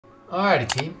Alrighty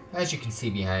team, as you can see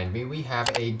behind me, we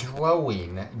have a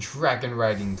glowing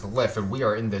Dragonriding glyph, and we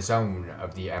are in the zone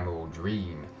of the Emerald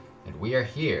Dream. And we are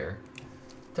here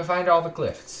to find all the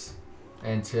glyphs,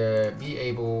 and to be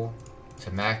able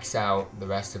to max out the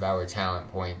rest of our talent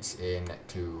points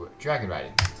into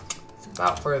Dragonriding. So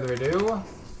without further ado,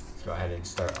 let's go ahead and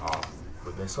start off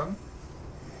with this one.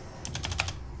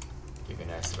 Giving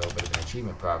us a little bit of an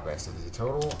achievement progress. So there's a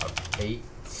total of 8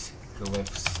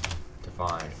 glyphs to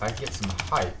find. If I can get some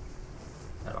height,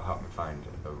 that'll help me find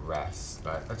the rest.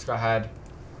 But let's go ahead,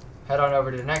 head on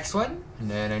over to the next one, and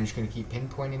then I'm just going to keep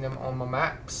pinpointing them on my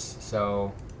maps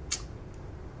so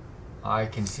I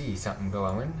can see something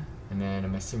glowing. And then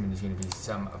I'm assuming there's going to be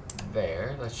some up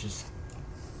there. Let's just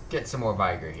get some more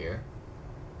vigor here.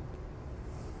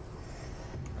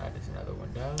 Alright, there's another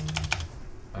one down.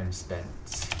 Unspent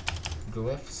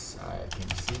glyphs, I can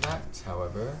see that.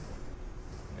 However,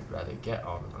 I'd rather get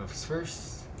all the glyphs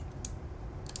first.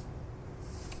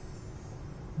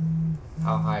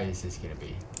 How high is this gonna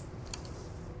be?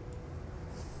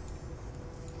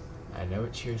 I know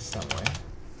it's here somewhere.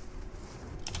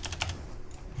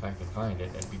 If I can find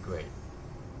it, that'd be great.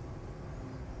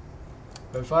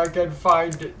 If I can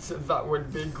find it, that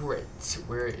would be great.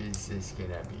 Where is this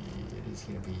gonna be? It is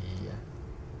gonna be...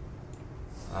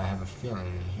 I have a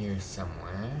feeling here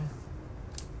somewhere.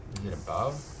 Is it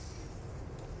above?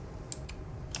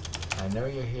 I know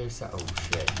you're here so... Oh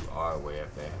shit, you are way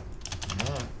up there.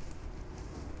 Yeah.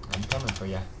 I'm coming for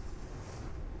ya.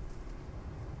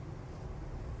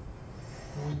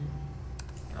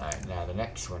 Alright, now the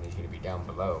next one is going to be down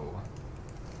below.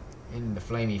 In the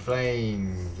flamey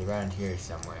flames, around here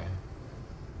somewhere.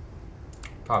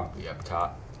 Probably up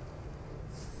top.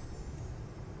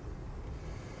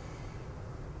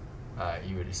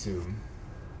 You would assume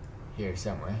here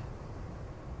somewhere.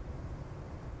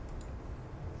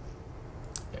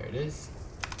 There it is.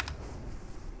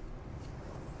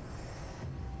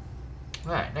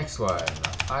 Alright, next one.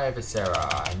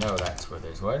 FTWitachi. I know that's where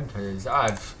there's one because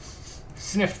I've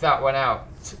sniffed that one out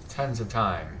tons of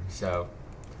times. So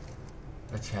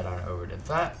let's head on over to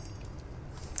that.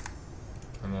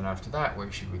 And then after that,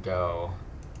 where should we go?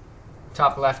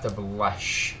 Top left of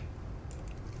Blush.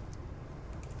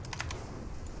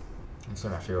 This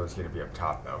one I feel is going to be up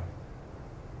top though.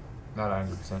 Not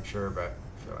 100% sure, but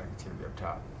I feel like it's going to be up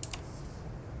top.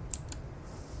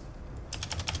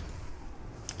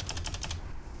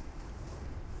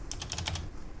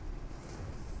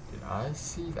 Did I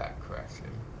see that correctly?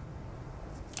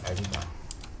 I did not.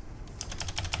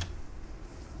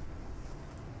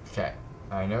 Okay,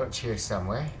 I know it's here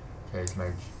somewhere because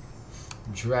my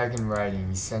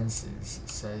Dragonriding senses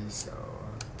say so.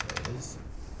 There it is.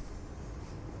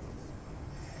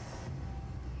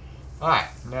 Alright,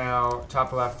 now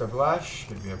top left of Blush,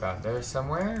 should be about there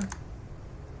somewhere.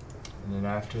 And then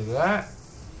after that,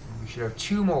 we should have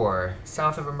 2 more.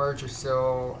 South of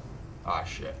Emergersil. Ah,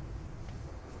 shit.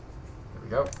 There we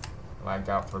go. Lagged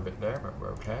out for a bit there, but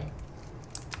we're okay.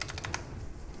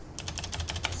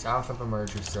 South of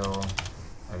Emergersil,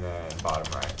 and then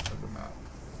bottom right of the map.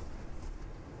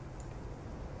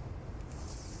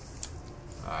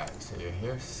 Alright, so you're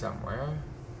here somewhere.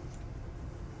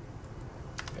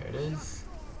 There it is.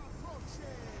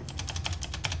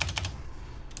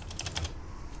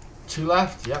 2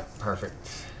 left? Yep,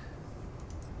 perfect.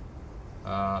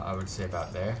 I would say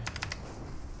about there.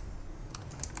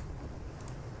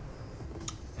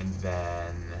 And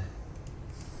then...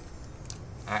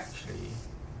 Actually...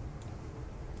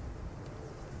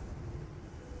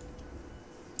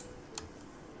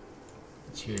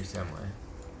 It's here somewhere.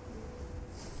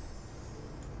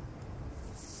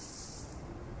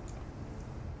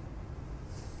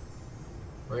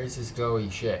 Where is this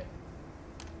glowy shit?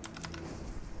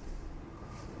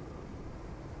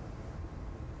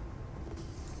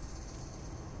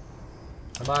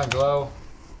 Come on, glow.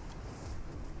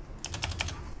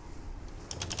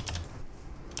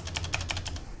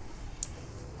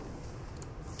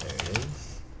 There it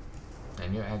is. I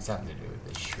knew it had something to do with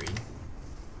this tree.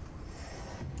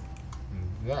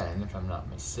 And then, if I'm not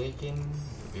mistaken,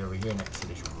 it'll be over here next to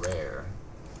this rare.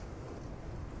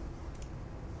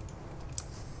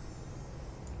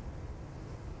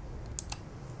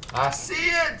 I see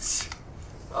it!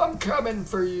 I'm coming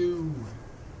for you!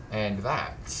 And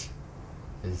that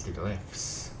is the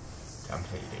glyphs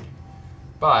completed.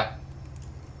 But,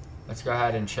 let's go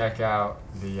ahead and check out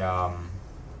the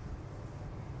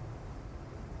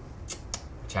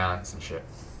talents and shit.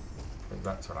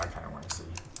 That's what I kind of want to see.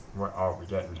 What are we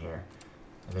getting here?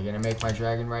 Are they going to make my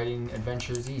Dragonriding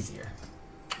adventures easier?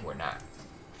 Or not?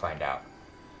 Find out.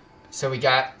 So we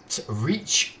got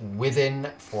Reach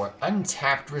Within for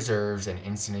untapped reserves and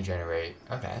instantly generate.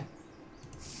 Okay.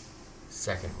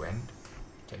 Second wind.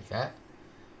 Take that.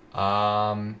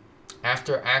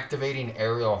 After activating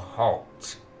Aerial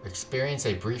Halt, experience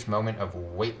a brief moment of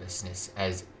weightlessness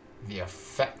as the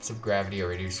effects of gravity are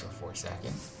reduced for 4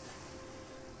 seconds.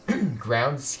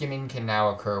 Ground skimming can now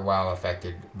occur while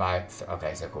affected by...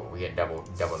 Okay, so cool. We get double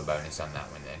the bonus on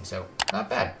that one then. So, not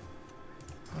bad.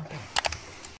 Not bad.